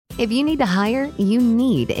If you need to hire, you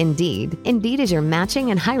need Indeed. Indeed is your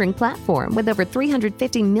matching and hiring platform with over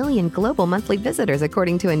 350 million global monthly visitors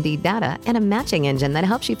according to Indeed data and a matching engine that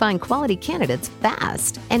helps you find quality candidates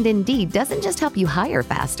fast. And Indeed doesn't just help you hire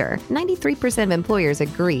faster. 93% of employers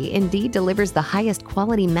agree Indeed delivers the highest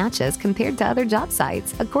quality matches compared to other job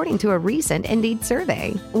sites, according to a recent Indeed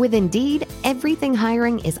survey. With Indeed, everything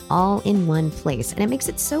hiring is all in one place, and it makes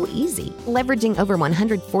it so easy. Leveraging over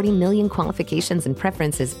 140 million qualifications and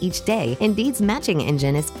preferences each day, Indeed's matching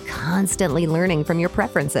engine is constantly learning from your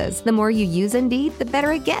preferences. The more you use Indeed, the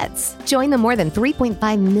better it gets. Join the more than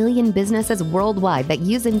 3.5 million businesses worldwide that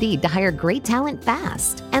use Indeed to hire great talent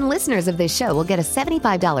fast. And listeners of this show will get a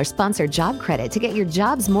 $75 sponsored job credit to get your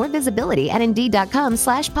jobs more visibility at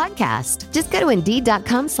Indeed.com/podcast. Just go to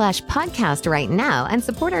Indeed.com/podcast right now and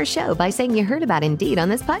support our show by saying you heard about Indeed on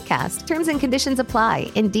this podcast. Terms and conditions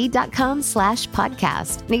apply.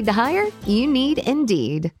 Indeed.com/podcast. Need to hire? You need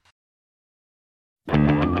Indeed.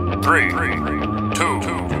 3, 2,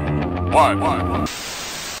 1.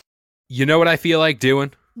 You know what I feel like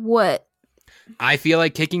doing? What? I feel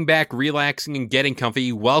like kicking back, relaxing, and getting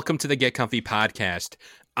comfy. Welcome to the Get Comfy podcast.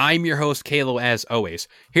 I'm your host, Kalo, as always,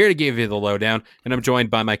 here to give you the lowdown, and I'm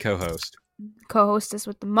joined by my co-host. Co-hostess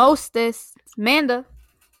with the mostest, it's Amanda.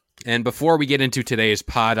 And before we get into today's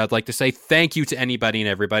pod, I'd like to say thank you to anybody and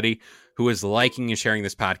everybody who is liking and sharing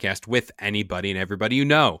this podcast with anybody and everybody you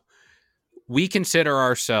know. We consider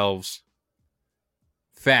ourselves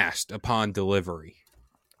fast upon delivery,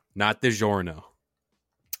 not DiGiorno.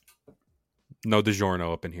 No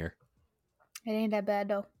DiGiorno up in here. It ain't that bad,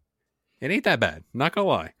 though. It ain't that bad, not gonna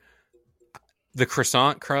lie. The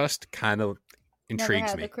croissant crust kind of intrigues Never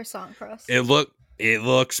had me. the croissant crust. It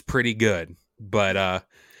looks pretty good, but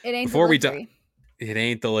it ain't before delivery. it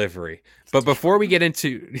ain't delivery. But before we get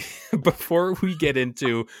into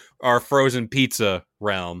our frozen pizza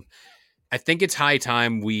realm, I think it's high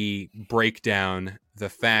time we break down the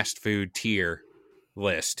fast food tier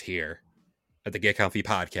list here at the Get Comfy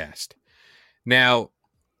podcast. Now,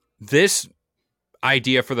 this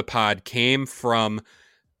idea for the pod came from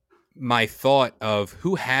my thought of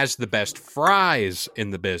who has the best fries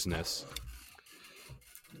in the business.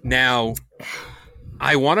 Now,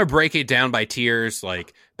 I want to break it down by tiers,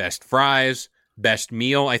 like best fries, best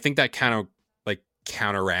meal. I think that kind of like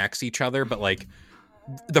counteracts each other, but like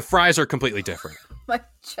the fries are completely different. My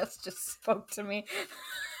chest just spoke to me.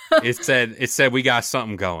 It said we got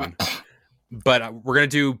something going. But we're going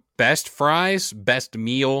to do best fries, best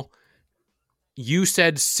meal. You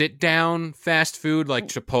said sit down fast food like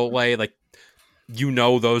Chipotle, like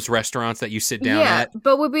those restaurants that you sit down at.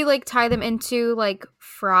 But would we like tie them into like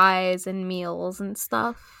fries and meals and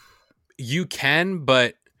stuff? You can,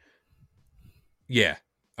 but yeah.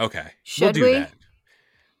 Okay. Should we'll do we? that.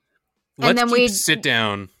 And Let's then keep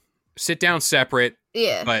sit down separate.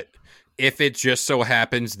 Yeah. But if it just so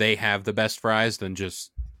happens they have the best fries, then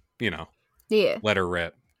just, let her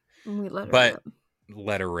rip. We let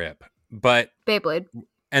Let her rip. But Beyblade.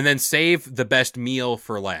 And then save the best meal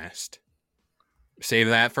for last. Save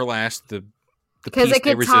that for last. Because it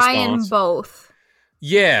could tie in both.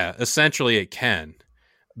 Yeah, essentially it can.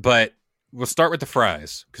 But we'll start with the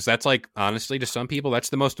fries. Because that's like, honestly, to some people, that's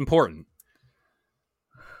the most important.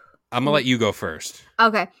 I'm going to let you go first.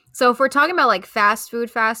 Okay. So if we're talking about like fast food,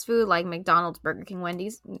 like McDonald's, Burger King,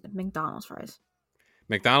 Wendy's, McDonald's fries.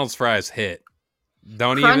 McDonald's fries hit.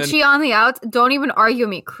 Don't even argue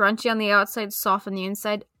me. Crunchy on the outside, soft on the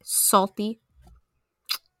inside, salty.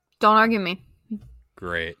 Don't argue me.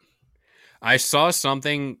 Great. I saw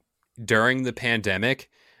something during the pandemic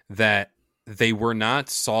that they were not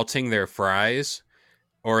salting their fries,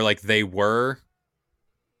 or like they were.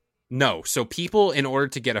 No. So people, in order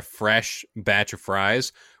to get a fresh batch of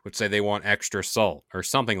fries, would say they want extra salt or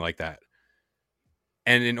something like that.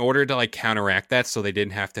 And in order to like counteract that, so they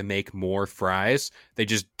didn't have to make more fries, they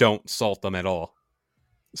just don't salt them at all.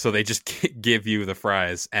 So they just give you the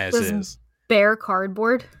fries as is. Bare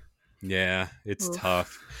cardboard. Yeah, it's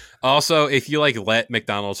tough. Also, if you like let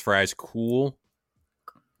McDonald's fries cool,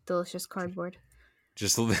 delicious cardboard.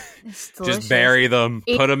 Just bury them,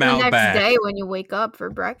 put them out back. The next day when you wake up for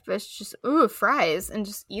breakfast, just fries and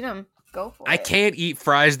just eat them. Go for it. I can't eat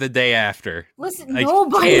fries the day after. Listen,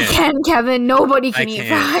 nobody can, Kevin. Nobody can eat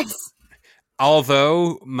fries.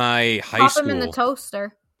 Although my high school... Pop them in the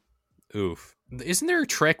toaster. Oof. Isn't there a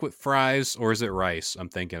trick with fries, or is it rice I'm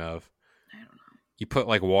thinking of? I don't know. You put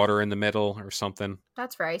like water in the middle or something?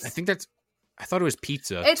 That's rice. I thought it was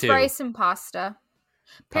pizza, It's too. rice and pasta.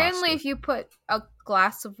 Apparently, if you put a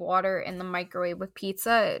glass of water in the microwave with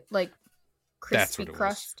pizza, it like crispy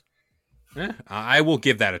crust. I will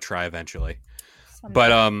give that a try eventually.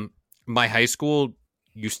 But my high school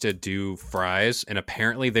used to do fries, and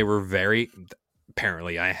apparently they were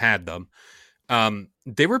apparently I had them.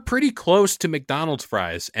 They were pretty close to McDonald's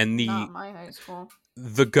fries, and Not my high school.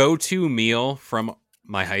 the go-to meal from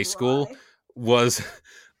my high school was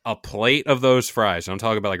a plate of those fries. I'm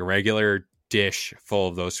talking about like a regular dish full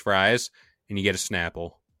of those fries, and you get a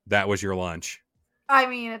Snapple. That was your lunch. I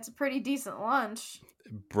mean, it's a pretty decent lunch.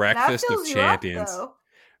 Breakfast That of fills you up, champions. though.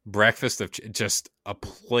 Breakfast of just a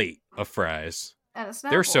plate of fries. And a Snapple.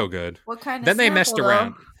 They're so good. What kind of Then they Snapple, messed though?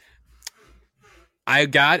 around. I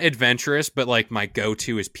got adventurous, but like my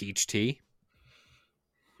go-to is peach tea.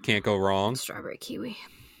 Can't go wrong. Strawberry kiwi.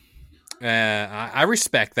 I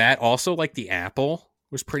respect that. Also, like the apple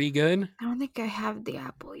was pretty good. I don't think I have the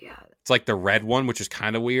apple yet. It's like the red one, which is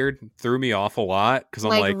kind of weird. Threw me off a lot because I'm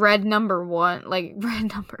like, red number 1, like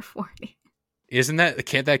red number 40.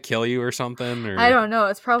 can't that kill you or something? Or, I don't know.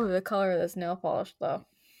 It's probably the color of this nail polish, though.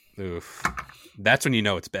 Oof. That's when you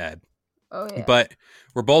know it's bad. Oh yeah. But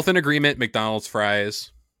we're both in agreement. McDonald's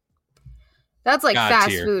fries, That's like God fast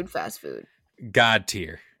tier. food. Fast food. God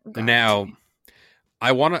tier. God Now, tier.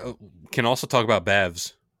 I can also talk about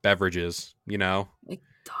beverages. You know,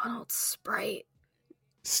 McDonald's Sprite.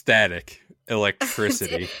 static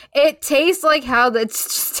electricity. It tastes like how the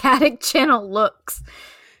static channel looks.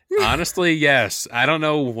 Honestly, yes. I don't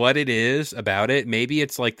know what it is about it. Maybe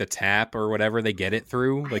it's like the tap or whatever they get it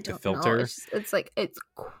through, like the filter. It's like it's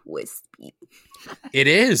crispy. It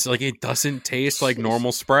is. Like it doesn't taste like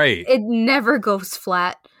normal Sprite. It never goes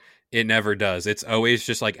flat. It never does. It's always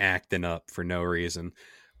just like acting up for no reason.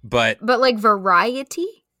 But like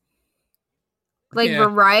variety? Like Yeah.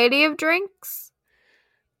 variety of drinks?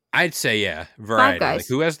 I'd say yeah, variety. Guys. Like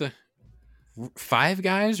who has the Five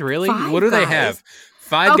Guys? Really? Five What do they Guys? have?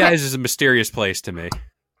 Five Okay. Guys is a mysterious place to me.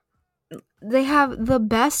 They have the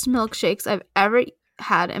best milkshakes I've ever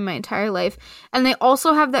had in my entire life. And they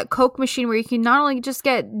also have that Coke machine where you can not only just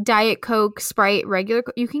get Diet Coke, Sprite, regular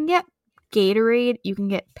Coke, you can get Gatorade, you can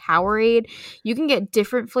get Powerade, you can get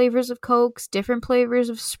different flavors of Cokes, different flavors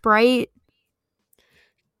of Sprite.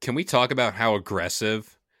 Can we talk about how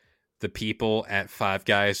aggressive the people at Five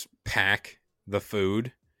Guys pack the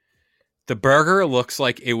food? The burger looks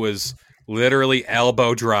like it was literally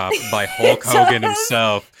elbow dropped by Hulk Hogan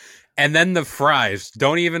himself. And then the fries.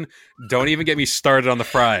 Don't even get me started on the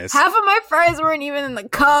fries. Half of my fries weren't even in the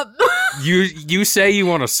cup. You say you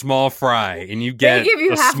want a small fry and you get They give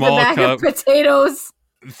you a half the small bag cup. of potatoes.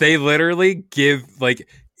 They literally give like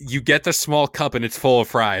you get the small cup and it's full of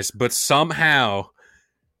fries, but somehow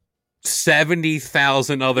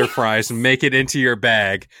 70,000 other fries make it into your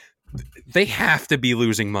bag. They have to be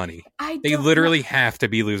losing money. They literally have to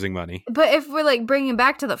be losing money. But if we're like bringing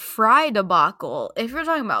back to the fry debacle, if you're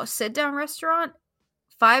talking about a sit down restaurant,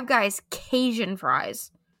 Five Guys Cajun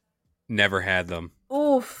fries. Never had them.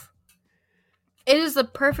 Oof. It is the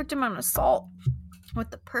perfect amount of salt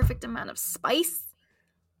with the perfect amount of spice.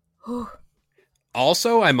 Ooh.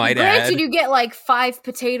 Also, I might Granted, add you get like 5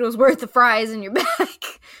 potatoes worth of fries in your bag.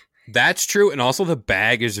 that's true, and also the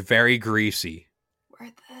bag is very greasy. Worth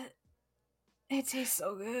it. It tastes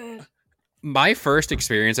so good. My first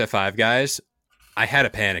experience at Five Guys, I had a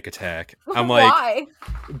panic attack. I'm like, Why?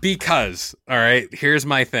 because, all right, here's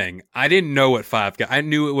my thing. I didn't know what Five Guys, I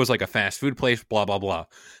knew it was like a fast food place, blah, blah, blah.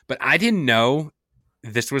 But I didn't know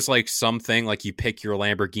this was like something like you pick your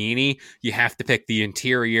Lamborghini, you have to pick the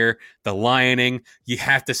interior, the lining, you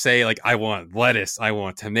have to say like, I want lettuce, I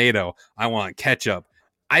want tomato, I want ketchup.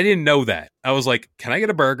 I didn't know that. I was like, can I get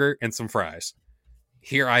a burger and some fries?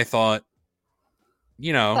 Here I thought,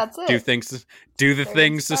 you know, That's it. do the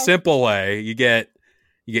things the fries. simple way. You get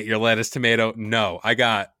your lettuce, tomato. No, I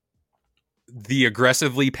got the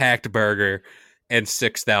aggressively packed burger and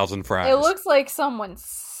 6,000 fries. It looks like someone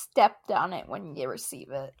stepped on it when you receive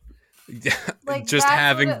it. Like, just that's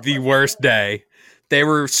having what it the looks worst like. day. They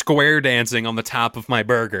were square dancing on the top of my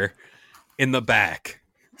burger in the back.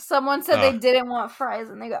 Someone said Ugh. they didn't want fries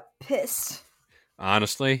and they got pissed.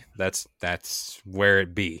 Honestly, that's where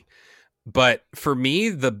it be. But for me,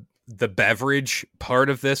 the beverage part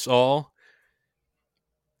of this all,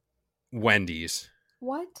 Wendy's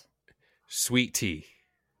What? sweet tea.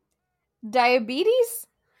 Diabetes?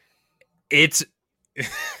 It's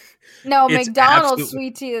No, It's McDonald's absolute-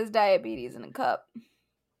 sweet tea is diabetes in a cup.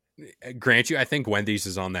 grant you, I think Wendy's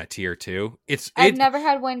is on that tier too. I've never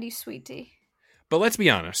had Wendy's sweet tea. But let's be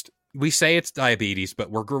honest. We say it's diabetes, but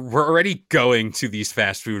we're already going to these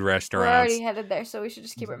fast food We're restaurants. already headed there, so we should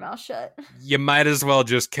just keep our mouth shut. You might as well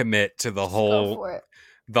just commit to the Go for it.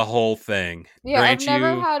 whole thing. Yeah, Grant I've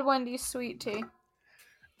never you- had Wendy's sweet tea.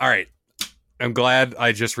 All right. I'm glad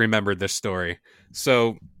I just remembered this story.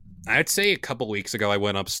 So I'd say a couple weeks ago, I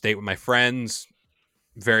went upstate with my friends.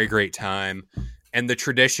 Very great time. And the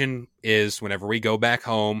tradition is whenever we go back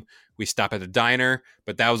home, we stop at the diner,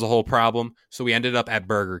 but that was the whole problem. So we ended up at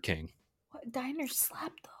Burger King. What diner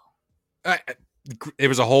slap though? It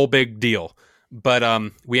was a whole big deal.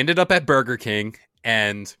 But we ended up at Burger King,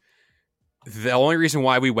 and the only reason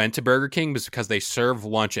why we went to Burger King was because they serve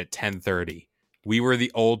lunch at 10:30. We were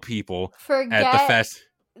the old people Forget at the fest.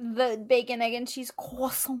 the bacon, egg, and cheese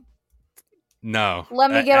croissant. No.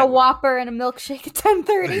 Let me get a Whopper and a milkshake at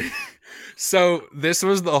 10:30. So this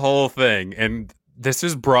was the whole thing, and this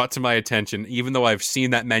was brought to my attention, even though I've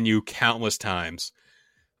seen that menu countless times.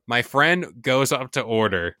 My friend goes up to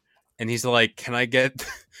order, and he's like, "Can I get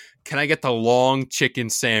the long chicken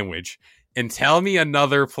sandwich?" And tell me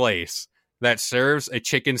another place that serves a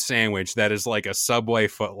chicken sandwich that is like a Subway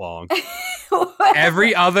foot long.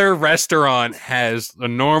 Every other restaurant has a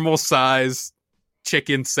normal size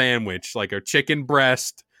chicken sandwich, like a chicken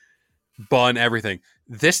breast, bun, everything.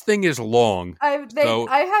 This thing is long. I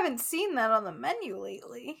haven't seen that on the menu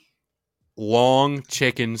lately. Long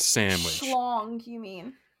chicken sandwich. Schlong, you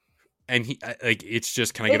mean? And he like it's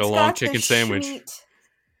just, can I get a long chicken sandwich? Schmeat.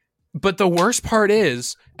 But the worst part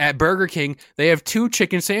is, at Burger King, they have two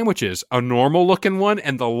chicken sandwiches, a normal looking one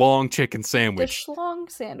and the long chicken sandwich. The schlong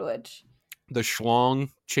sandwich. The schlong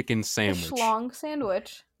chicken sandwich. The schlong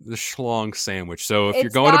sandwich. The schlong sandwich. So if It's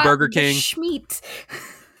you're going to not Burger the King, Schmeat.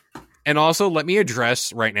 and also let me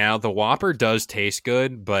address right now, the Whopper does taste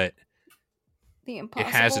good, but The Impossible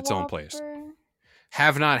it has its own place. Whopper.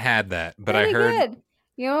 Have not had that, but Pretty I heard good.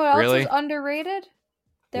 You know what else Really? is underrated?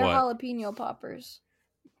 They're What? jalapeno poppers.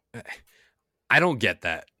 I don't get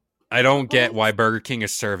that. I don't get What? why Burger King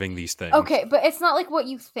is serving these things. Okay, but it's not like what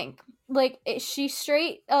you think. Like, she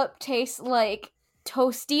straight up tastes like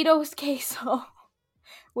Tostitos queso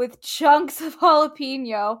with chunks of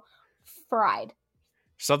jalapeno fried.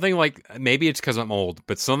 Something like, maybe it's because I'm old,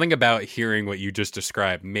 but something about hearing what you just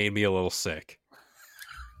described made me a little sick.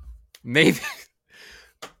 Maybe.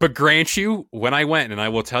 But grant you, when I went, and I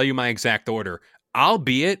will tell you my exact order,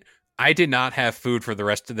 albeit I did not have food for the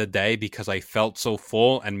rest of the day because I felt so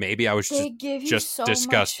full, and maybe I was They give you just so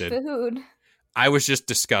disgusted. much food. I was just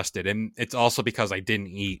disgusted, and it's also because I didn't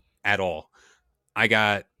eat at all. I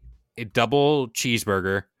got a double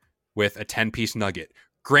cheeseburger with a 10-piece nugget.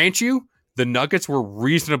 Grant you, the nuggets were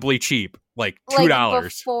reasonably cheap, like $2. Like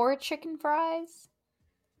before chicken fries?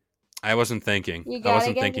 I wasn't thinking. You I gotta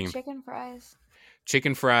wasn't get thinking. the chicken fries.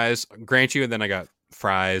 Chicken fries, grant you, and then I got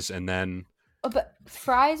fries, and then Oh, but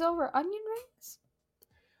fries over onion rings?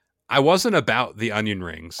 I wasn't about the onion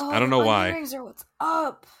rings. Oh, I don't know onion why. rings are what's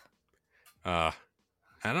up.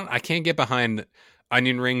 I can't get behind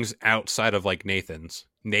onion rings outside of like Nathan's.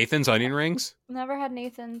 Nathan's onion rings? Never had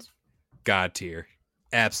Nathan's. God tier.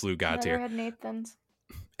 Absolute God Never tier. had Nathan's.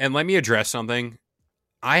 And let me address something.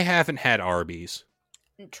 I haven't had Arby's.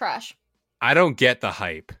 Trash. I don't get the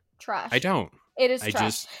hype. Trash. I don't. It is I trash.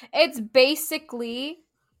 just It's basically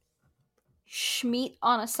schmeat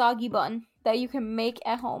on a soggy bun that you can make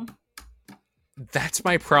at home. that's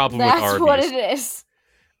my problem That's with Arby's. what it is.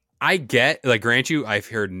 I get, like, grant you, I've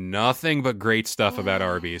heard nothing but great stuff about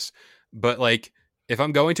Arby's. But, like, if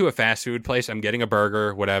I'm going to a fast food place, I'm getting a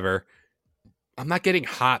burger, whatever. I'm not getting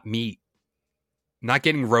hot meat. I'm not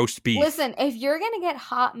getting roast beef. Listen, if you're going to get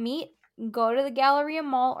hot meat, go to the Galleria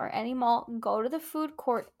Mall or any mall, go to the food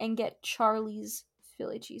court and get Charlie's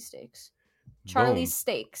Philly cheesesteaks. Charlie's Boom.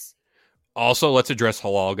 Steaks. Also, let's address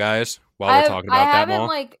halal guys while we're talking about that haven't, mall.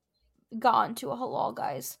 like, gone to a halal,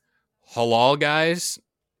 guys. Halal guys,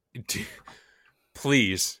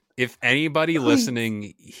 please, if anybody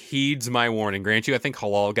listening heeds my warning, grant you, I think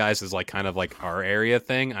halal guys is like kind of like our area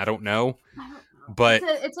thing. I don't know, but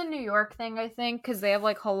It's a New York thing, I think, because they have,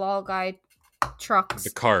 like, halal guy trucks the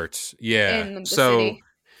carts, yeah. in the city.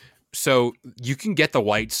 So you can get the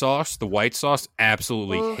white sauce. The white sauce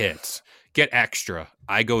absolutely Oof. hits. Get extra.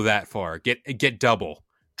 I go that far. Get double,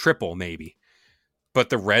 triple maybe. But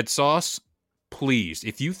the red sauce, please,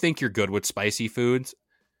 if you think you're good with spicy foods,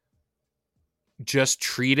 just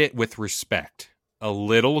treat it with respect. A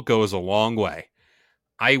little goes a long way.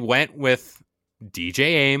 I went with DJ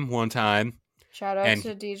Aim one time. Shout out and-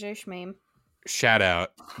 to DJ Schmame. Shout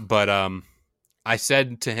out. But I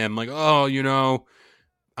said to him, like, oh, you know,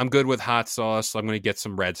 I'm good with hot sauce. So I'm going to get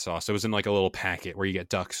some red sauce. It was in like a little packet where you get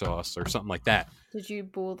duck sauce or something like that. Did you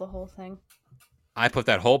bool the whole thing? I put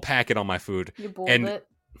that whole packet on my food. You booled And it?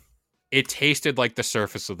 it tasted like the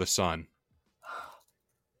surface of the sun.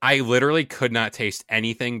 I literally could not taste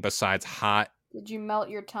anything besides hot. Did you melt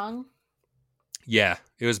your tongue? Yeah,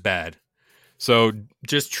 it was bad. So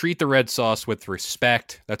just treat the red sauce with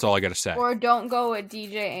respect. That's all I got to say. Or don't go with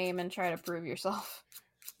DJ Aim and try to prove yourself.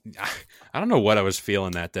 I don't know what I was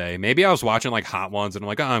feeling that day. Maybe I was watching like Hot Ones and I'm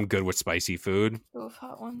like, oh, I'm good with spicy food. Oof,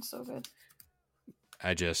 Hot One's so good.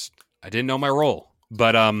 I didn't know my role.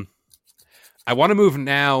 But I want to move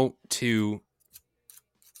now to,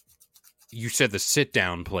 you said the sit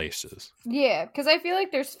down places. Yeah, because I feel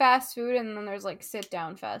like there's fast food and then there's like sit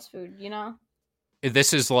down fast food, you know?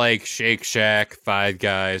 This is like Shake Shack, Five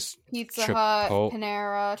Guys, Pizza Hut,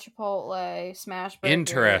 Panera, Chipotle, Smash Burger.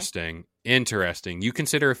 Interesting. You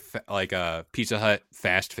consider like a Pizza Hut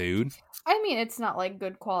fast food? I mean, it's not like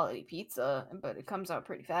good quality pizza, but it comes out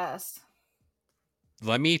pretty fast.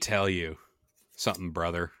 Let me tell you something,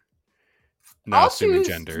 brother. I'll Assuming choose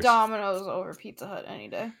genders. Domino's over Pizza Hut any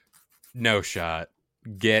day. No shot.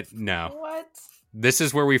 No. What? This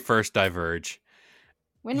is where we first diverge.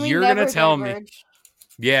 You're gonna tell me.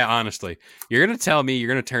 Yeah, honestly, you're gonna tell me you're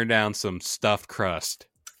gonna turn down some stuffed crust.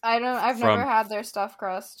 I've never had their stuffed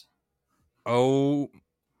crust. Oh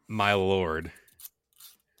my lord!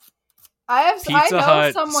 I know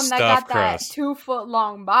Hut someone that got that 2 foot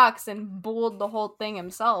long box and boiled the whole thing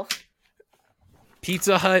himself.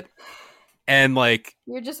 Pizza Hut, and like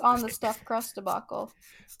you're just on the stuffed crust debacle.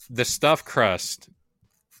 The stuffed crust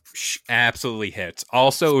absolutely hits.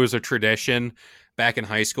 Also, it was a tradition. Back in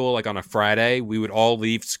high school, like on a Friday, we would all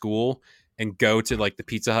leave school and go to like the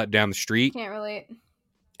Pizza Hut down the street. Can't relate.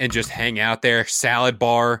 And just hang out there. Salad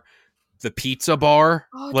bar, the pizza bar.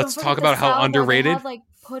 Let's talk about how underrated. They had like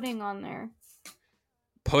pudding on there.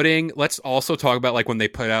 Pudding. Let's also talk about like when they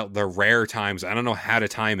put out the rare times. I don't know how to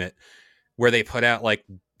time it. Where they put out like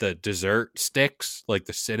the dessert sticks, like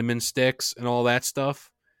the cinnamon sticks and all that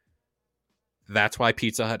stuff. That's why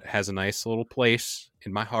Pizza Hut has a nice little place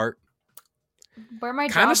in my heart. Where my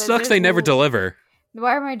kind of sucks they never deliver.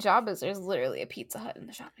 Where my job is, there's literally a Pizza Hut in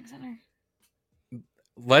the shopping center.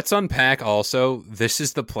 Let's unpack also. This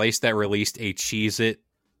is the place that released a Cheez-It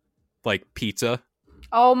like pizza.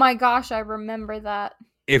 Oh my gosh, I remember that.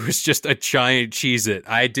 It was just a giant Cheez-It.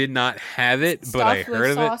 I did not have it, but I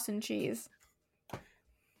heard of it. Sauce and cheese.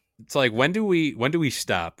 It's like when do we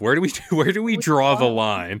stop? Where do we draw the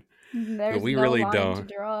line? There's we no really line don't.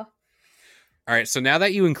 to draw. All right, so now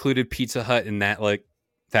that you included Pizza Hut in that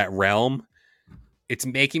that realm, it's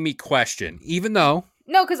making me question. Even though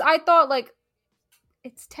no, because I thought like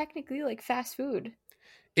it's technically like fast food.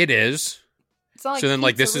 It is. It's not like so then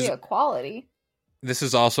like this is quality. This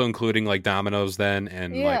is also including like Domino's then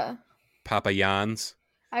and like Papa John's.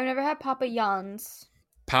 I've never had Papa John's.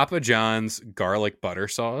 Papa John's garlic butter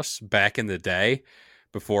sauce back in the day,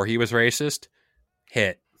 before he was racist,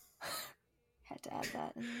 hit. Had to add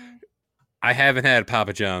that in there. I haven't had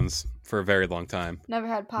Papa John's for a very long time. Never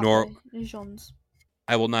had Papa John's.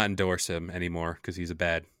 I will not endorse him anymore because he's a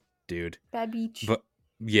bad dude. Bad beach. But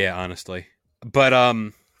yeah, honestly. But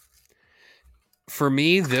for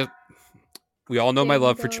me, we all know my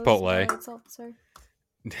love for Chipotle.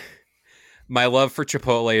 My love for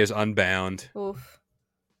Chipotle is unbound. Oof.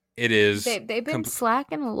 It is. They've been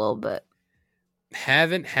slacking a little bit.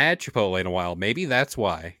 Haven't had Chipotle in a while. Maybe that's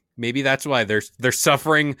why. They're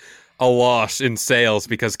suffering a loss in sales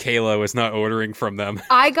because Kayla is not ordering from them.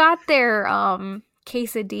 I got their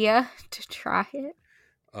quesadilla to try it.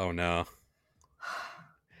 Oh no.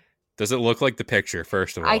 Does it look like the picture,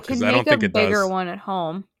 first of all? I can make a bigger one at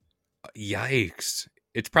home. Yikes.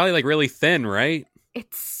 It's probably like really thin, right?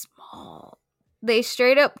 It's small. They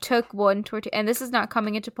straight up took one tortilla, and this is not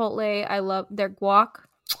coming at Chipotle. I love their guac.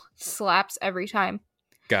 Slaps every time.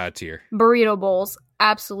 God tier. Burrito bowls.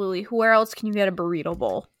 Absolutely. Where else can you get a burrito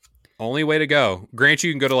bowl? Only way to go. Grant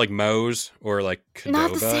you can go to like Moe's or like Qdoba.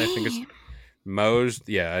 Not the same. I think it's Moe's.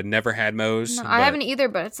 Yeah, I'd never had Moe's. No, I haven't either,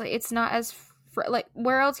 but it's like it's not as like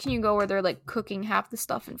where else can you go where they're like cooking half the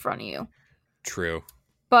stuff in front of you? True.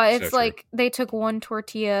 But it's so like they took one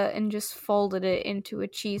tortilla and just folded it into a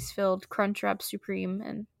cheese-filled Crunchwrap Supreme,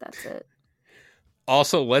 and that's it.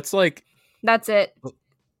 Also, That's it.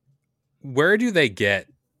 Where do they get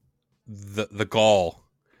the gall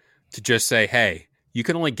to just say, "Hey, you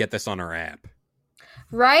can only get this on our app"?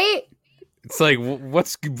 Right? It's like,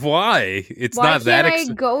 why? It's why not that. Why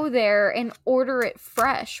can't I go there and order it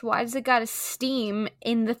fresh? Why does it got to steam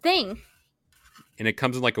in the thing? And it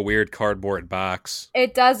comes in like a weird cardboard box.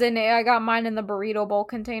 It doesn't. I got mine in the burrito bowl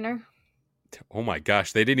container. Oh my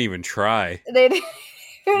gosh, they didn't even try. They didn't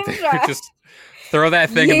even try. Just throw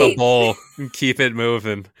that thing in the bowl and keep it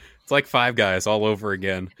moving. It's like Five Guys all over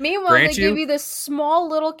again. Meanwhile, they give you this small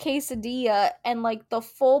little quesadilla and like the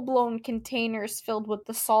full-blown containers filled with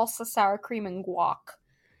the salsa, sour cream, and guac.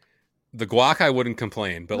 The guac I wouldn't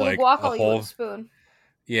complain, but The like guac a I'll eat with whole a spoon.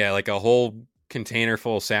 yeah, like a whole container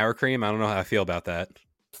full of sour cream. I don't know how I feel about that.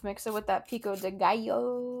 Mix it with that pico de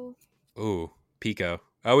gallo. Ooh, pico.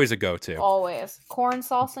 Always a go-to. Always. Corn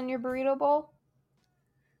sauce in your burrito bowl?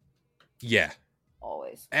 Yeah.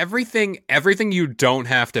 Always. Everything you don't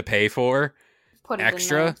have to pay for Put it in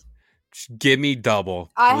extra, there. just give me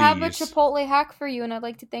double. I have a please. Chipotle hack for you, and I'd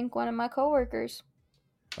like to thank one of my coworkers.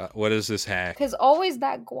 What is this hack? Because always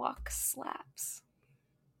that guac slaps.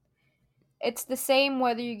 It's the same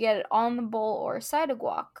whether you get it on the bowl or a side of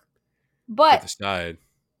guac. At But the side.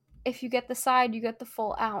 if you get the side, you get the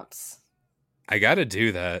full ounce. I gotta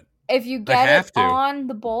do that. If you I get have it to. on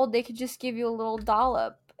the bowl, they could just give you a little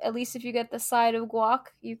dollop. At least if you get the side of guac,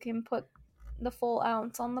 you can put the full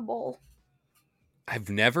ounce on the bowl. I've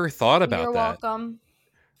never thought about You're that. welcome.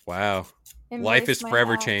 Wow. Invoice Life is my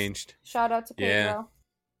forever house. changed. Shout out to Yeah. Pedro.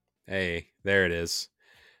 Hey, there it is.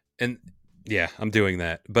 And yeah, I'm doing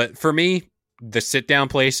that. But for me, the sit down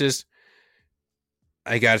places,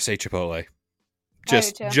 I gotta say Chipotle.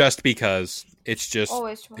 too. Just because it's just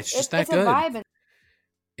Always Chipotle. it's just that it's good. a vibe.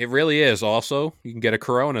 It really is. Also, you can get a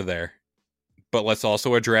Corona there. But let's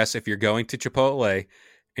also address if you're going to Chipotle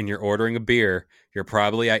and you're ordering a beer, you're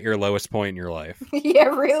probably at your lowest point in your life. Yeah,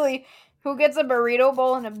 really. Who gets a burrito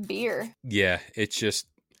bowl and a beer? Yeah, it's just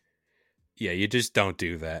you just don't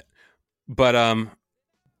do that. But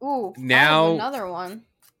Ooh, Now- I have another one.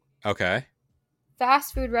 okay.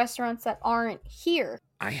 Fast food restaurants that aren't here.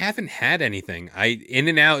 I haven't had anything.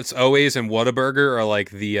 In-N-Out, it's always, and Whataburger are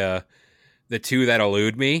like the two that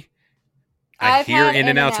elude me. I I've hear had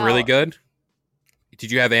In-N-Out's really In-N-Out. good.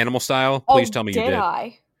 Did you have Animal Style? Please Oh, tell me you did did.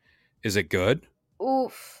 I? Is it good?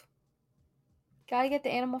 Oof. Gotta get the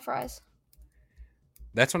animal fries.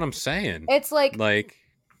 That's what I'm saying. It's like Like,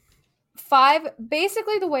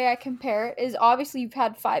 basically the way I compare it is obviously you've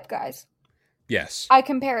had Five Guys. yes. I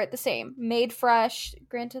compare it the same. Made fresh.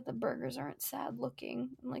 Granted, the burgers aren't sad looking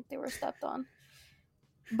and like they were stepped on.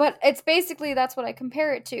 But it's basically that's what I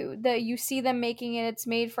compare it to. That you see them making it, it's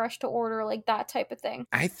made fresh to order, like that type of thing.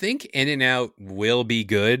 I think In-N-Out will be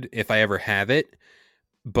good if I ever have it,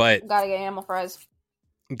 but Gotta get animal fries.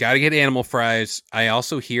 gotta get animal fries. I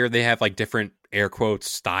also hear they have like different air quotes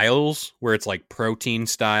styles where it's like protein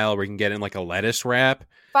style where you can get in like a lettuce wrap.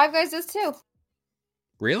 Five Guys does too.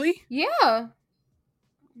 Really? Yeah.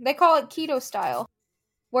 They call it keto style,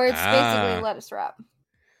 where it's basically lettuce wrap.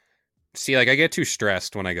 See, like I get too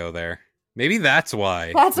stressed when I go there. Maybe that's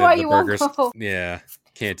why. That's why you won't go. Yeah,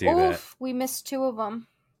 can't do that. Oof, we missed 2 of them.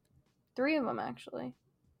 3 of them, actually.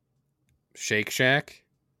 Shake Shack.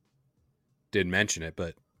 Didn't mention it,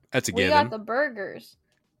 but that's a We given. got the burgers.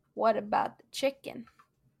 What about the chicken?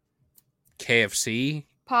 KFC.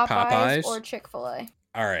 Popeyes or Chick-fil-A?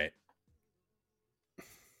 All right.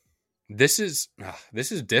 This is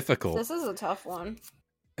difficult This is a tough one.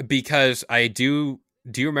 because I do.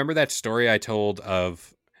 Do you remember that story I told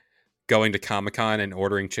of going to Comic-Con and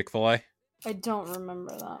ordering Chick-fil-A? I don't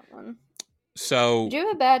remember that one. So Did you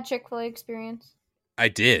have a bad Chick-fil-A experience? I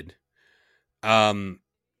did.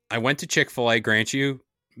 I went to Chick-fil-A, grant you,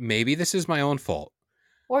 maybe this is my own fault.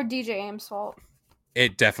 Or DJ Ames' fault?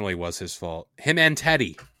 It definitely was his fault. Him and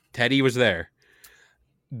Teddy. Teddy was there.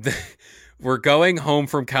 We're going home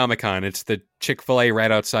from Comic-Con. It's the Chick-fil-A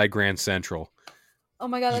right outside Grand Central. Oh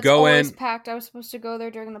my god, You that's go always in- packed. I was supposed to go there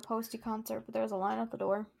during the Posty concert, but there was a line at the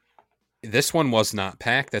door. This one was not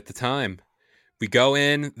packed at the time. We go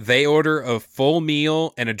in, they order a full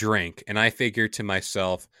meal and a drink, and I figure to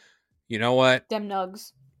myself, you know what? Dem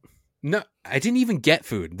nugs. No, I didn't even get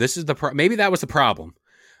food. This is maybe that was the problem.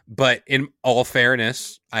 But in all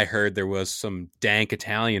fairness, I heard there was some dank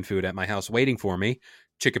Italian food at my house waiting for me.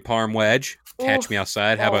 Chicken parm wedge. Catch Oof, me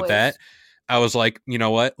outside. How about always. that? I was like, you know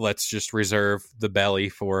what? Let's just reserve the belly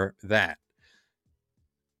for that.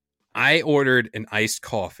 I ordered an iced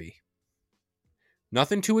coffee.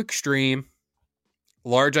 Nothing too extreme.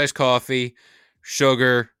 Large iced coffee,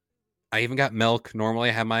 sugar. I even got milk. Normally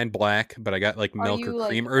I have mine black, but I got like Are milk you or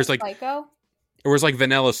cream. like Or it's like psycho? it was like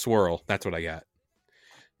vanilla swirl. That's what I got.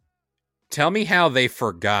 Tell me how they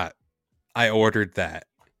forgot I ordered that.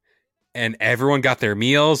 And everyone got their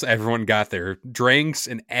meals, everyone got their drinks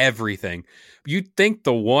and everything. You'd think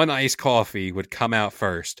the one iced coffee would come out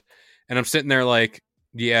first. And I'm sitting there like,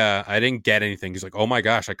 yeah, I didn't get anything. He's like, oh my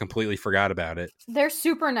gosh, I completely forgot about it. They're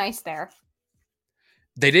super nice there.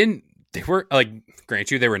 They were like,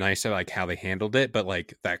 grant you, they were nice at like how they handled it, but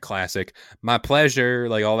like that classic, my pleasure,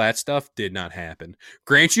 like all that stuff did not happen.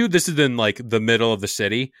 Grant you, this is in like the middle of the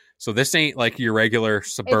city. So this ain't like your regular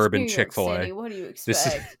suburban It's New York Chick-fil-A. City. What do you This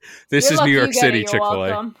is expect? this You're is lucky New you York get City it, you're Chick-fil-A.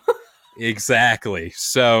 welcome. Exactly.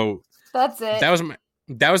 So That's it.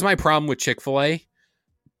 That was my problem with Chick-fil-A.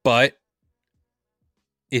 But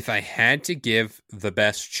if I had to give the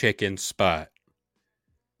best chicken spot,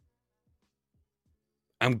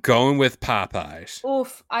 I'm going with Popeyes.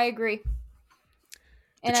 Oof, I agree.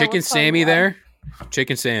 The And I will chicken tell you Sammy why. there,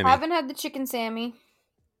 chicken Sammy Haven't had the chicken Sammy.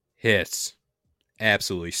 hits.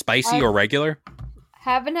 Absolutely. Spicy or regular?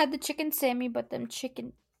 Haven't had the chicken Sammy, but them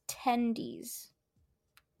chicken tendies.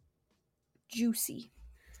 Juicy.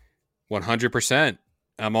 100%.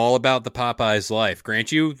 I'm all about the Popeyes life.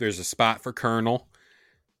 Grant you, there's a spot for Colonel.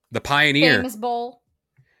 The Pioneer. Famous bowl.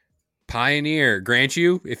 Pioneer. Grant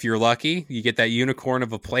you, if you're lucky, you get that unicorn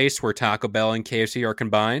of a place where Taco Bell and KFC are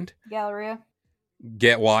combined. Galleria.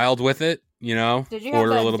 Get wild with it, you know. Did you have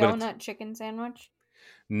order that a little donut chicken sandwich?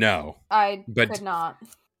 No. I But- could not.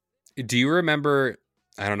 Do you remember,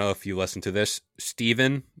 I don't know if you listened to this,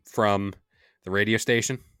 Steven from the radio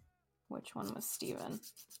station? Which one was Steven?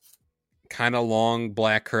 Kind of long,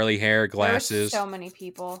 black, curly hair, glasses. There were so many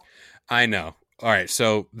people. I know. All right,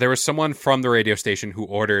 so there was someone from the radio station who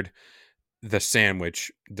ordered the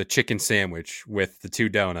sandwich, the chicken sandwich with the 2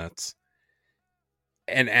 donuts.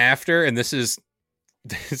 And after, and this is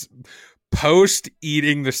post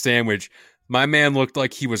eating the sandwich, my man looked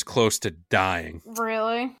like he was close to dying.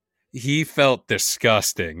 Really? He felt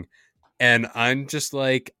disgusting. And I'm just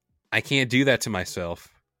like, I can't do that to myself.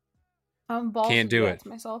 I'm balls Can't to do that it. to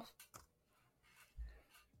myself.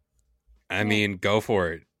 I mean, go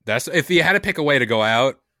for it. That's if you had to pick a way to go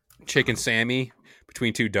out, chicken Sammy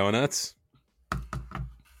between 2 donuts.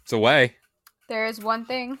 It's a way. There is one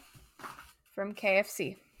thing from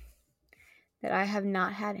KFC that I have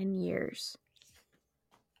not had in years.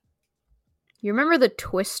 You remember the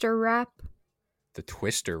Twister wrap? The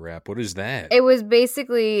Twister wrap. What is that? It was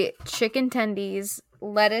basically chicken tendies,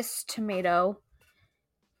 lettuce, tomato,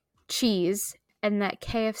 cheese, and that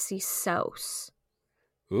KFC sauce.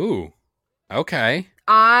 Ooh. Okay.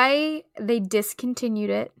 They discontinued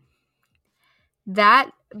it.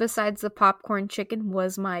 That, besides the popcorn chicken,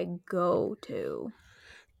 was my go-to.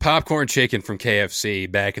 Popcorn chicken from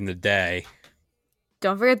KFC back in the day.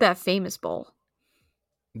 Don't forget that famous bowl.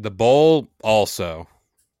 The bowl also.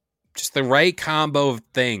 Just the right combo of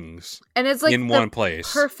things And it's like in the one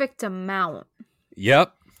place. perfect amount.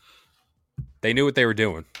 Yep. They knew what they were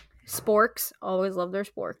doing. Sporks, always love their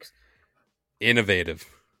sporks. Innovative.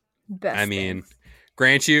 Best I mean, thing.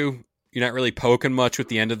 grant you're not really poking much with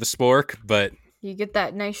the end of the spork, but You get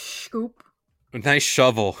that nice scoop. a nice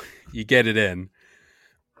shovel, you get it in.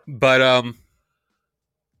 But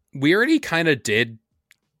we already kind of did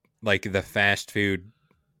like the fast food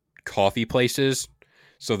coffee places,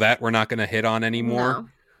 so that we're not going to hit on anymore. No.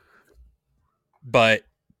 But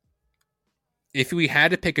if we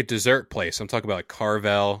had to pick a dessert place, I'm talking about like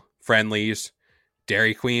Carvel, Friendly's,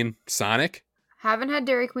 Dairy Queen, Sonic. Haven't had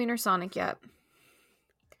Dairy Queen or Sonic yet.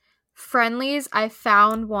 Friendlies, I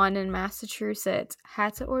found one in Massachusetts.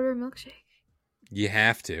 Had to order a milkshake. You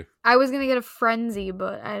have to. I was gonna get a Frenzy,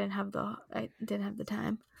 but I didn't have the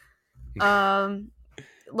time.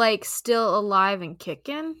 Like Still Alive and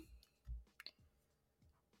Kickin'.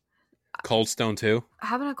 Cold Stone too. I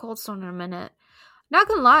haven't had Cold Stone in a minute. Not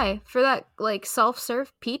gonna lie, for that like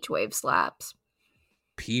self-serve Peach Wave slaps.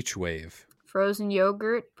 Peach Wave. Frozen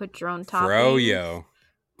yogurt, put your own toppings. Froyo.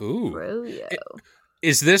 Ooh. Froyo.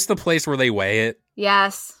 Is this the place where they weigh it?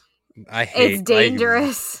 Yes. I hate It's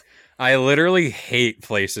dangerous. I literally hate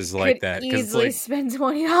places like Could that. 'Cause it's easily like, spend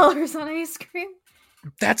 $20 on ice cream.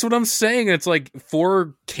 that's what I'm saying. It's like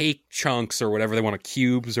 4 cake chunks or whatever they want,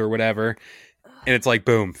 cubes or whatever. And it's like,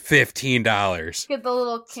 boom, $15. Get the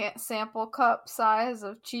little sample cup size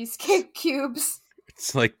of cheesecake cubes.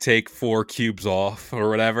 It's like take 4 cubes off or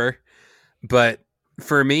whatever. But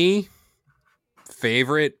for me,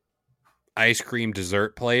 favorite ice cream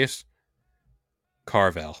dessert place,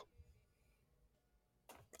 Carvel.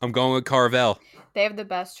 I'm going with Carvel. They have the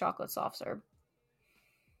best chocolate soft serve.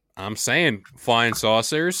 I'm saying flying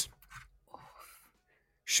saucers.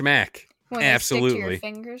 Schmack. When they stick to Absolutely. your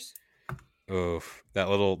fingers. Oof.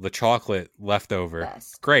 The chocolate leftover.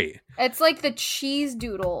 Best. Great. It's like the cheese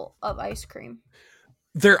doodle of ice cream.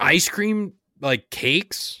 Their ice cream, like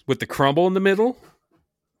cakes with the crumble in the middle.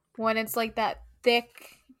 When it's like that thickums.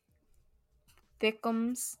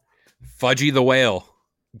 Fudgy the Whale.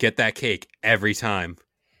 Get that cake every time.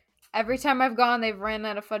 Every time I've gone, they've ran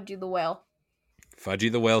out of Fudgy the Whale. Fudgy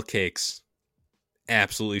the Whale cakes.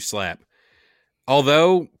 Absolutely slap.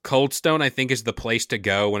 Although Cold Stone, I think, is the place to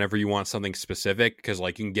go whenever you want something specific, because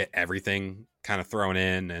like you can get everything kind of thrown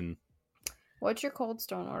in, and What's your Cold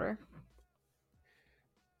Stone order?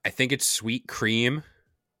 I think it's sweet cream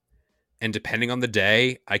And depending on the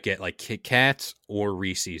day, I get like Kit Kats or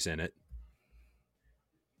Reese's in it.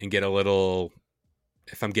 And get a little,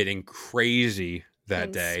 if I'm getting crazy that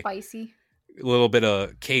And day, spicy. a little bit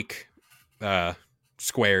of cake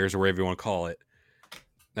squares or whatever you want to call it.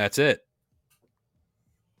 That's it.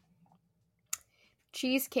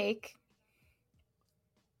 Cheesecake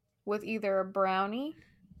with either a brownie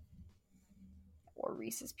or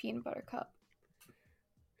Reese's peanut butter cup.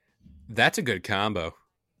 That's a good combo.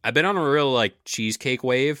 I've been on a real like cheesecake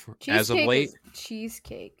wave as of late.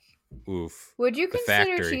 Cheesecake. Oof. Would you The consider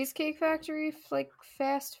Factory. Cheesecake Factory like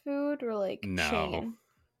fast food or like No. chain?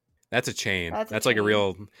 That's a chain. That's a That's like a chain.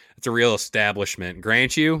 real. It's a real establishment.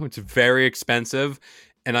 Grant you, it's very expensive.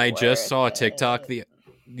 And I just saw a Worth TikTok. it.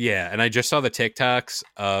 And I just saw the TikToks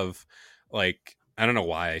of like I don't know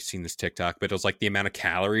why I seen this TikTok, but it was like the amount of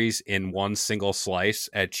calories in one single slice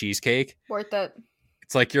at cheesecake. Worth it.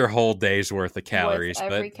 It's like your whole day's worth of calories.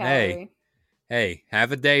 Worth every But calorie. hey,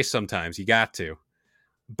 have a day sometimes. You got to.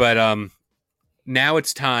 But now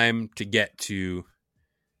it's time to get to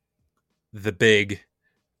the big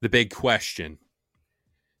question.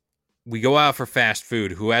 We go out for fast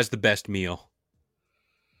food. Who has the best meal?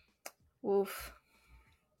 Oof.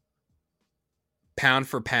 Pound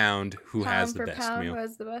for pound, who has Pound the for best pound, meal? who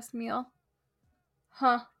has the best meal?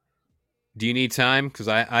 Huh. Do you need time? Because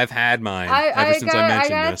I've had mine ever I since I mentioned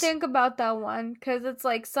gotta this. think about that one because it's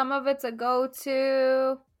like some of it's a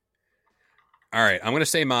go-to. All right, I'm gonna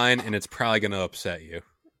say mine, and it's probably gonna upset you.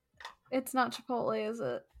 It's not Chipotle, is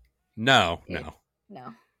it? No.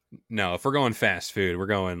 No. If we're going fast food, we're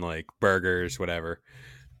going like burgers, whatever.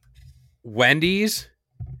 Wendy's,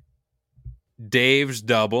 Dave's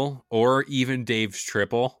double, or even Dave's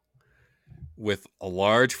triple, with a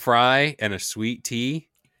large fry and a sweet tea.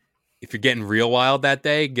 If you're getting real wild that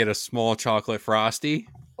day, get a small chocolate frosty.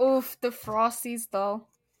 Oof, the Frosties though.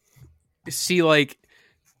 See, like,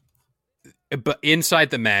 but inside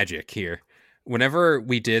the magic here. Whenever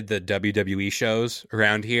we did the WWE shows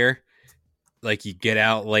around here, like you get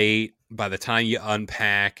out late, by the time you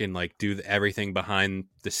unpack and like do everything behind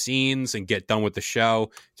the scenes and get done with the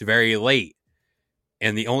show, it's very late.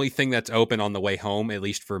 And the only thing that's open on the way home, at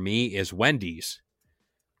least for me, is Wendy's.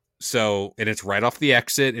 So, and it's right off the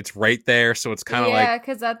exit. It's right there. So it's kind of yeah, like,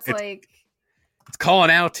 because that's it's- like. it's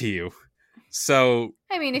calling out to you. So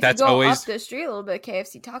I mean, if that's you go always up the street a little bit,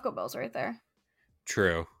 KFC Taco Bell's right there.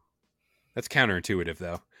 true. That's counterintuitive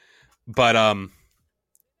though. But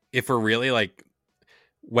if we're really like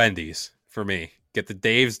Wendy's for me, get the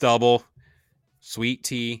Dave's double, sweet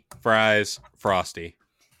tea, fries, frosty.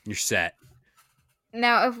 You're set.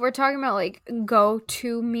 Now, if we're talking about like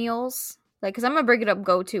go-to meals, like, because I'm gonna bring it up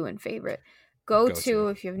go-to and favorite. Go-to, Go-to.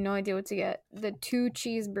 if you have no idea what to get, the 2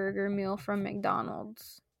 cheeseburger meal from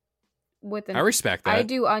McDonald's. With I respect that. I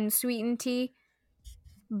do unsweetened tea,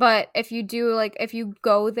 but if you do like if you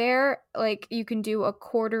go there, like you can do a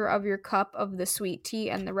quarter of your cup of the sweet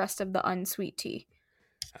tea and the rest of the unsweet tea.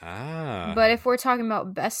 Ah. But if we're talking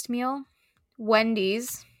about best meal,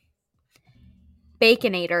 Wendy's,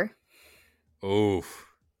 Baconator, Oof.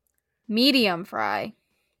 medium fry,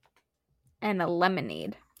 and a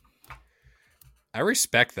lemonade. I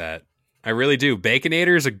respect that. I really do.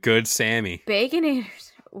 Baconator is a good Sammy.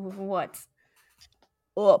 Baconator's what's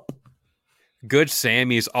up? Good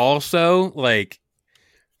Sammy's also like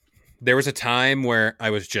there was a time where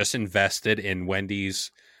I was just invested in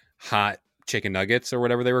Wendy's hot chicken nuggets or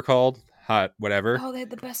whatever they were called. Hot whatever. Oh, they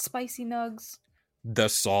had the best spicy nugs. The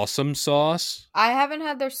Sawsum sauce. I haven't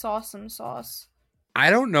had their Sawsum sauce.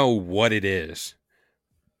 I don't know what it is,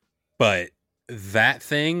 but that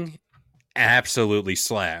thing absolutely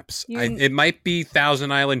slaps. It might be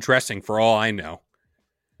Thousand Island dressing for all I know.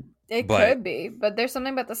 It But- could be, but there's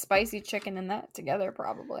something about the spicy chicken and that together,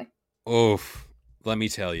 probably. Oof. Let me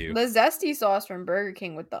tell you. The zesty sauce from Burger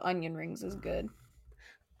King with the onion rings is good.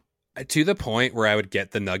 To the point where I would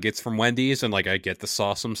get the nuggets from Wendy's and like I get the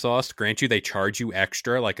Sawsum sauce. Grant you, they charge you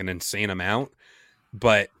extra, like an insane amount,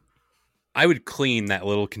 but I would clean that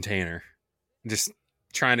little container, just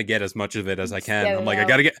trying to get as much of it as I can. Get I'm it like, I out.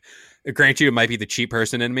 gotta get. Grant you, it might be the cheap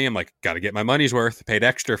person in me. I'm like, gotta get my money's worth. Paid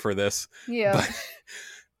extra for this. Yeah. But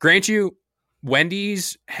grant you,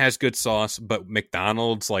 Wendy's has good sauce, but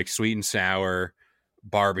McDonald's like sweet and sour,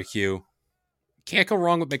 barbecue. Can't go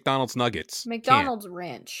wrong with McDonald's nuggets. Can't. McDonald's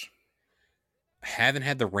ranch. Haven't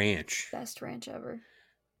had the ranch. Best ranch ever.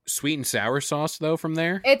 Sweet and sour sauce though from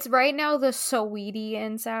there. It's right now the sweetie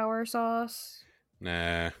and sour sauce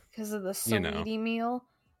Nah. because of the You know. sweetie meal.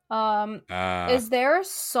 Is there a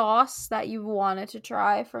sauce that you wanted to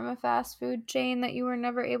try from a fast food chain that you were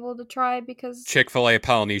never able to try because Chick-fil-A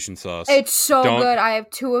Polynesian sauce. it's so Don't- good? I have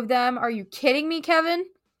 2 of them. Are you kidding me, Kevin?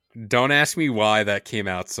 Don't ask me why that came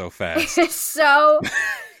out so fast. It's so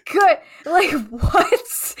good. Like,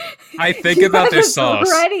 what? I think You about had this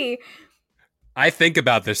sauce. Ready. I think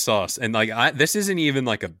about this sauce, and like this isn't even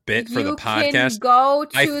like a bit for the You can podcast. go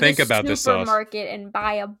to I think the about this sauce. supermarket and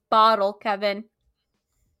buy a bottle, Kevin.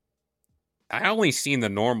 I only seen the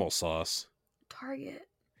normal sauce. Target.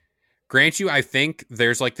 Grant you, I think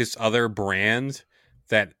there's like this other brand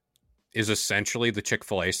that is essentially the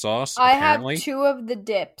Chick-fil-A sauce. I apparently. have 2 of the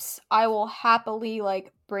dips. I will happily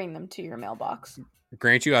bring them to your mailbox.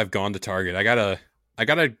 Grant you, I've gone to Target. I gotta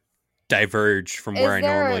diverge from where I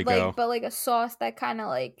normally go. But a sauce that kind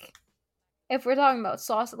of if we're talking about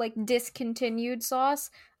sauce, discontinued sauce,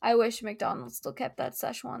 I wish McDonald's still kept that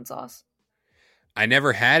Szechuan sauce. I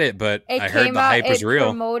never had it, but It I heard came the out, hype was it real.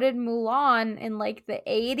 promoted Mulan in the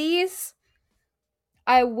 80s.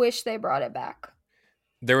 I wish they brought it back.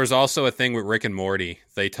 There was also a thing with Rick and Morty.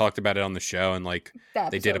 They talked about it on the show, and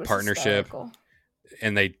That they did a episode was partnership. hysterical.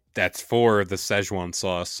 and that's for the Szechuan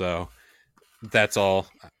sauce. So that's all.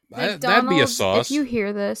 That'd be a McDonald's, sauce. If you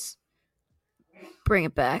hear this, bring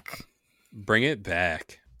it back. Bring it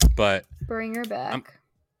back. But Bring her back.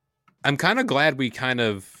 I'm kind of glad we kind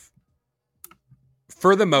of,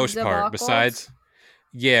 for the most part, Debacles? besides,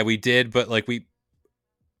 yeah, we did, but we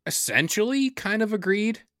essentially kind of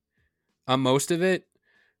agreed on most of it.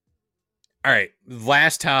 All right,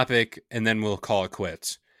 last topic, and then we'll call it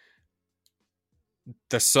quits.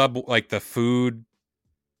 The the food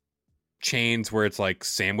chains where it's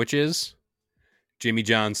sandwiches, Jimmy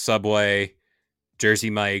John's, Subway, Jersey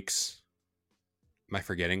Mike's. Am I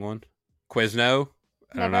forgetting one? Quizno?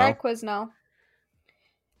 I don't Never know. had Quizno.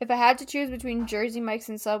 If I had to choose between Jersey Mike's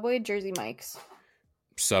and Subway, Jersey Mike's.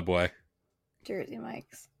 Subway. Jersey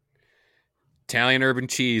Mike's. Italian urban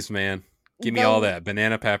cheese, man. Give me all that.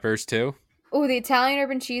 Banana peppers, too. Oh, the Italian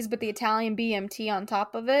urban cheese, but the Italian BMT on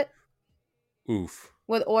top of it Oof.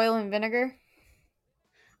 with oil and vinegar.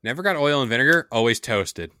 Never got oil and vinegar. Always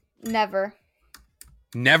toasted. Never.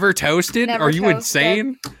 Never toasted? Never Are you toasted.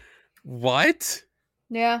 insane? What?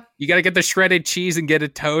 Yeah. You got to get the shredded cheese and get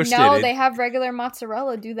it toasted. No, It they have regular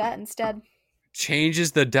mozzarella. Do that instead.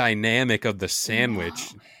 changes the dynamic of the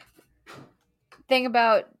sandwich. Thing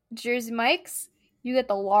about Jersey Mike's, you get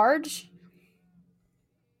the large.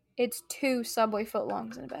 It's 2 Subway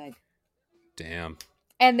footlongs in a bag. Damn.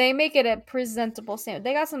 And they make it a presentable sandwich.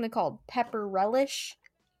 They got something called pepper relish.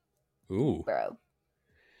 Ooh. Bro.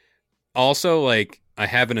 Also, I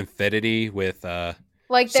have an affinity with Their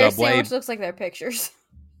Subway. sandwich looks like their pictures.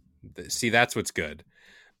 see, that's what's good.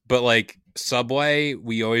 But Subway,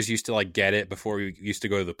 we always used to get it before we used to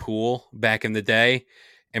go to the pool back in the day.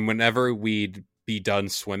 And whenever we'd be done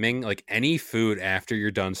swimming, any food after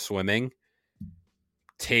you're done swimming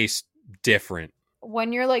tastes different.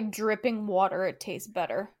 When you're dripping water, it tastes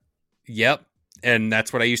better. Yep. And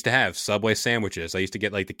that's what I used to have. Subway sandwiches. I used to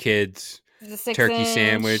get the kids The 6 turkey inch.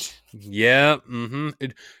 sandwich. Yep. Mm-hmm.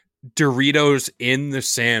 Doritos in the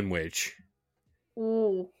sandwich.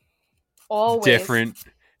 Ooh. Always.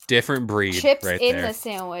 Different breed. Chips right in there. the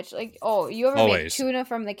sandwich. You ever make Always. tuna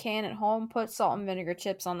from the can at home? Put salt and vinegar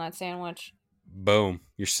chips on that sandwich. Boom.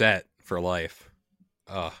 You're set for life.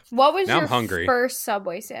 Ugh. What was Now I'm your hungry. first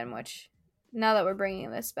Subway sandwich? Now that we're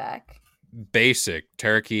bringing this back. Basic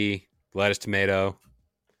turkey, lettuce, tomato.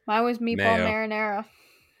 Mine was meatball Mayo. marinara.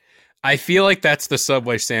 I feel like that's the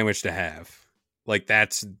Subway sandwich to have.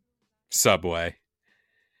 That's Subway.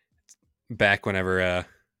 Back whenever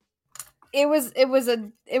It was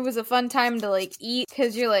a fun time to eat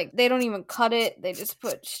because you're they don't even cut it. They just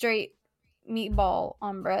put straight meatball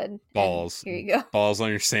on bread. and Balls. Here you go. balls on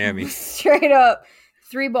your Sammy. Straight up.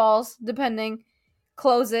 3 balls, depending.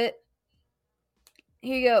 Close it.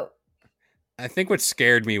 Here you go. I think what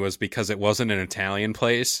scared me was because it wasn't an Italian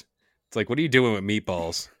place. It's what are you doing with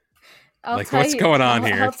meatballs? I'll tell what's going on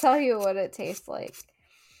here? I'll tell you what it tastes like.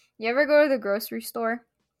 You ever go to the grocery store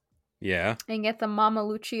Yeah. and get the Mama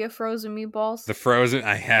Lucia frozen meatballs? The frozen,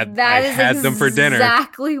 I had That is them for dinner.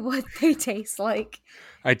 exactly what they taste like.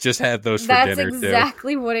 I just had those for That's dinner too.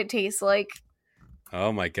 exactly what it tastes like.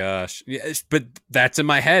 Oh my gosh. Yes, but that's in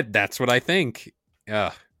my head. That's what I think.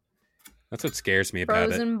 Ugh. That's what scares me about it.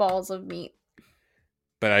 Frozen balls of meat.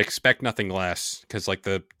 But I expect nothing less because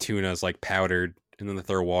the tuna is powdered and then they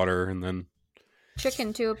throw water and then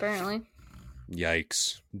Chicken too, apparently.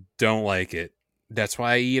 yikes. Don't like it. That's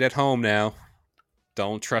why I eat at home now.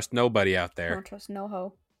 Don't trust nobody out there. Don't trust no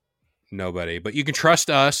ho. Nobody. But you can trust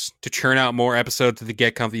us to churn out more episodes of the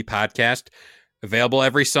Get Comfy podcast. Available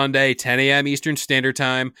every Sunday, 10 a.m. Eastern Standard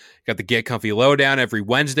Time. Got the Get Comfy Lowdown every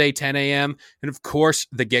Wednesday, 10 a.m. And of course,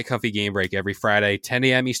 the Get Comfy Game Break every Friday, 10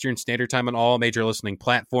 a.m. Eastern Standard Time on all major listening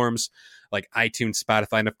platforms like iTunes,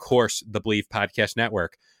 Spotify, and of course, the Believe Podcast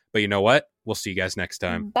Network. But you know what? We'll see you guys next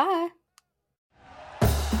time. Bye.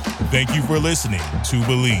 Thank you for listening to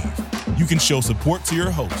Believe. You can show support to your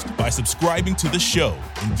host by subscribing to the show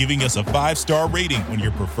and giving us a 5-star rating on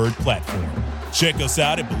your preferred platform. Check us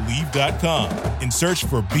out at Believe.com and search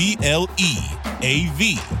for BLEAV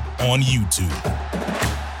on YouTube.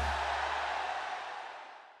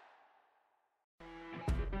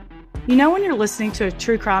 You know when you're listening to a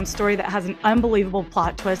true crime story that has an unbelievable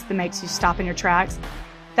plot twist that makes you stop in your tracks?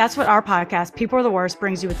 That's what our podcast, People Are the Worst,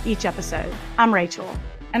 brings you with each episode. I'm Rachel.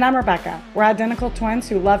 And I'm Rebecca. We're identical twins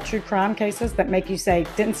who love true crime cases that make you say,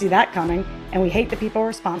 didn't see that coming, and we hate the people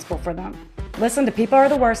responsible for them. Listen to People Are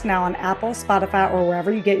the Worst now on Apple, Spotify, or wherever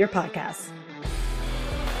you get your podcasts.